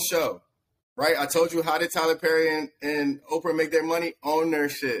your own show. Right? I told you, how did Tyler Perry and Oprah make their money?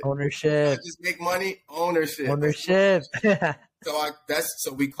 Ownership. Just make money, ownership.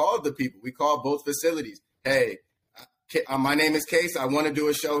 So we called the people. We called both facilities. Hey, my name is KASE. I want to do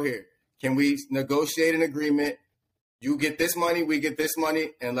a show here. Can we negotiate an agreement? You get this money, we get this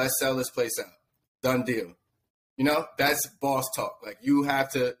money, and let's sell this place out. Done deal. You know, that's boss talk. Like, you have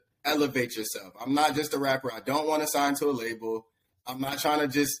to elevate yourself. I'm not just a rapper. I don't want to sign to a label. I'm not trying to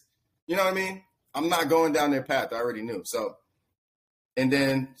just, you know what I mean? I'm not going down their path. I already knew. So, and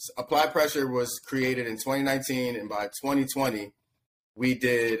then Apply Pressure was created in 2019, and by 2020, we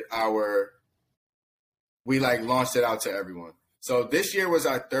launched it out to everyone. So this year was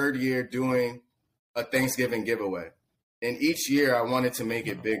our third year doing a Thanksgiving giveaway. And each year I wanted to make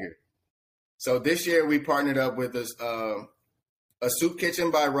it bigger. So this year we partnered up with a soup kitchen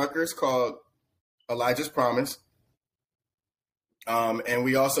by Rutgers called Elijah's Promise. And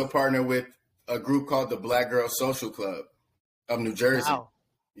we also partnered with a group called the Black Girl Social Club of New Jersey. Wow.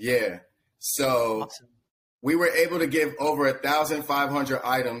 Yeah. So awesome. We were able to give over 1,500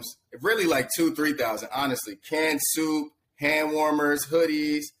 items, really like 3,000, honestly. Canned soup, hand warmers,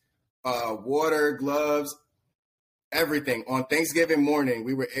 hoodies, water, gloves, everything. On Thanksgiving morning,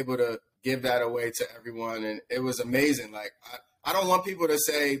 we were able to give that away to everyone, and it was amazing. Like, I don't want people to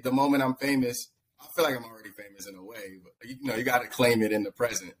say the moment I'm famous, I feel like I'm already famous in a way, but you got to claim it in the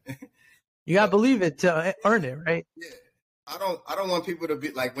present. You got to believe it to earn it, right? Yeah. I don't want people to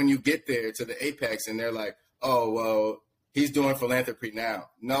be like, when you get there to the apex and they're like, oh, well, he's doing philanthropy now.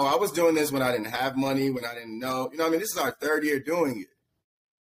 No, I was doing this when I didn't have money, when I didn't know. You know what I mean? This is our third year doing it.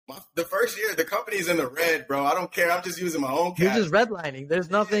 The first year, the company's in the red, bro. I don't care. I'm just using my own cash. You're just redlining. There's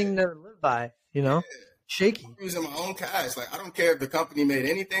nothing to live by, Yeah. Shaky. I'm using my own cash. Like, I don't care if the company made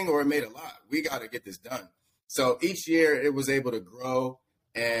anything or it made a lot. We got to get this done. So each year it was able to grow.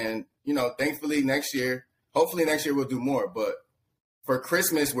 And, thankfully hopefully next year we'll do more. But for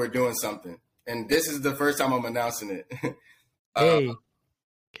Christmas, we're doing something. And this is the first time I'm announcing it. Hey,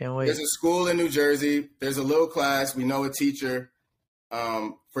 can't wait. There's a school in New Jersey. There's a little class. We know a teacher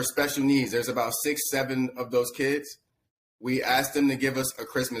for special needs. There's about 6, 7 of those kids. We asked them to give us a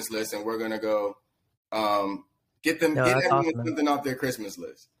Christmas list, and we're going to go get everyone awesome, something off their Christmas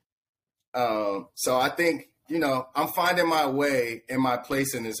list. So I think, I'm finding my way and my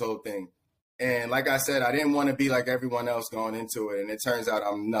place in this whole thing. And like I said, I didn't want to be like everyone else going into it. And it turns out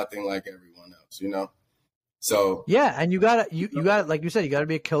I'm nothing like everyone else, So yeah, and you gotta like you said, you gotta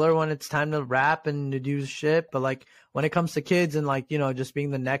be a killer when it's time to rap and to do shit. But like when it comes to kids and like, just being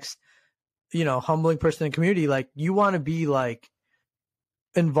the next, humbling person in the community, like you want to be like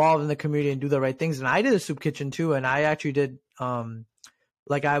involved in the community and do the right things. And I did a soup kitchen too, and I actually did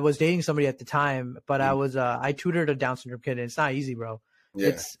like I was dating somebody at the time, but I tutored a Down syndrome kid, and it's not easy, bro.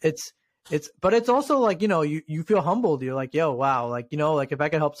 Yeah. But it's also like, you feel humbled. You're like, yo, wow. Like, like if I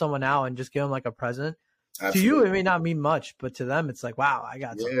could help someone out and just give them like a present. Absolutely. To you, it may not mean much, but to them, it's like, wow, I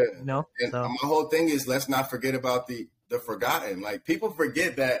got something, And so. My whole thing is, let's not forget about the forgotten. Like, people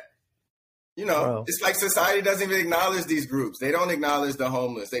forget that, Bro. It's like society doesn't even acknowledge these groups. They don't acknowledge the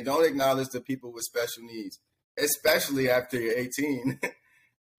homeless. They don't acknowledge the people with special needs, especially after you're 18.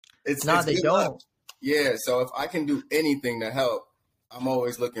 They don't. Luck. Yeah. So if I can do anything to help, I'm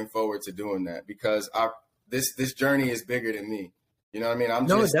always looking forward to doing that, because this journey is bigger than me. You know what I mean? I'm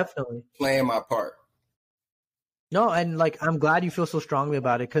just definitely playing my part. No, and like I'm glad you feel so strongly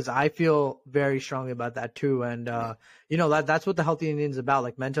about it, because I feel very strongly about that too. And that's what the Healthy Indian is about,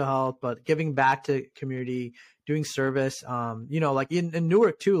 like mental health, but giving back to community, doing service. Like in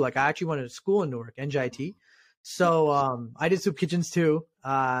Newark too. Like I actually went to school in Newark, NJIT. So I did soup kitchens too,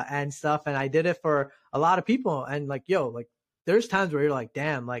 and stuff, and I did it for a lot of people. And like, there's times where you're like,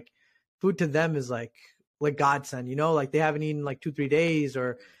 damn, like food to them is like godsend, like they haven't eaten like 2-3 days,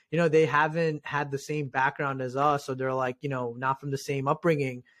 or, they haven't had the same background as us. So they're like, not from the same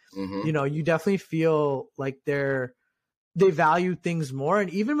upbringing. Mm-hmm. You definitely feel like they value things more. And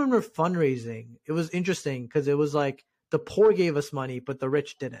even when we're fundraising, it was interesting because it was like the poor gave us money, but the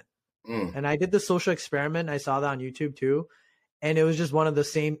rich didn't. And I did the social experiment. I saw that on YouTube too. And it was just one of the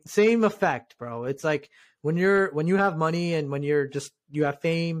same effect, bro. It's like when you have money and when you have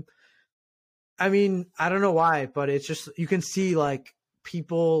fame, I mean, I don't know why, but it's just, you can see like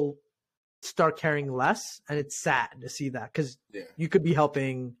people start caring less, and it's sad to see that, because you could be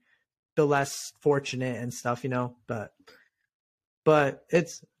helping the less fortunate and stuff, but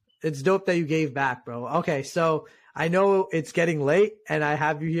it's dope that you gave back, bro. Okay. So I know it's getting late and I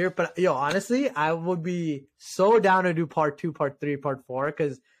have you here, but honestly, I would be so down to do part 2, part 3, part 4,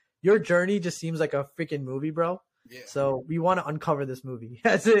 because your journey just seems like a freaking movie, bro. Yeah. So we want to uncover this movie.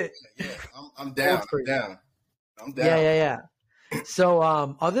 That's it. Yeah. I'm down. I'm down. Yeah. So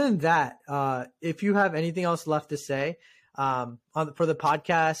other than that, if you have anything else left to say for the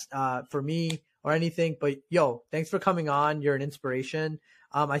podcast, for me or anything, but thanks for coming on. You're an inspiration.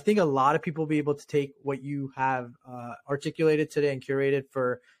 I think a lot of people will be able to take what you have articulated today and curated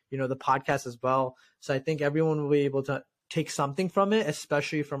for, the podcast as well. So I think everyone will be able to take something from it,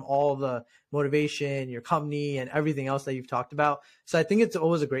 especially from all the motivation, your company, and everything else that you've talked about. So I think it's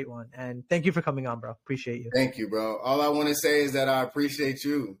always a great one. And thank you for coming on, bro. Appreciate you. Thank you, bro. All I want to say is that I appreciate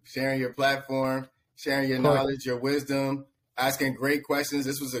you sharing your platform, sharing your knowledge, your wisdom, asking great questions.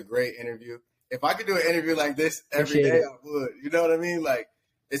 This was a great interview. If I could do an interview like this every day, I would. You know what I mean? Like,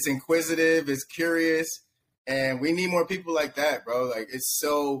 it's inquisitive, it's curious, and we need more people like that, bro. Like, it's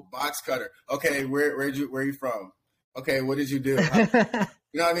so box cutter. Okay, where are you from? Okay, what did you do?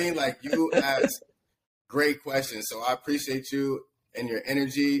 You know what I mean? Like, you ask great questions. So I appreciate you and your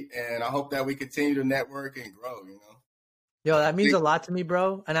energy, and I hope that we continue to network and grow, you know? Yo, that means a lot to me,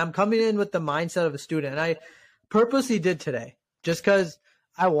 bro. And I'm coming in with the mindset of a student. And I purposely did today just because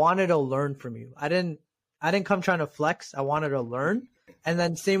I wanted to learn from you. I didn't come trying to flex. I wanted to learn. And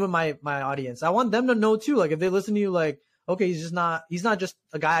then same with my audience. I want them to know too. Like if they listen to you, like, okay, he's not just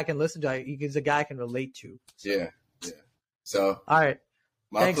a guy I can listen to. He's a guy I can relate to. So. Yeah. So all right.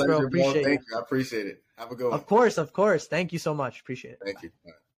 Thanks, pleasure, bro. Appreciate Thank you. I appreciate it. Have a good one. Of course. Thank you so much. Appreciate it. Thank you.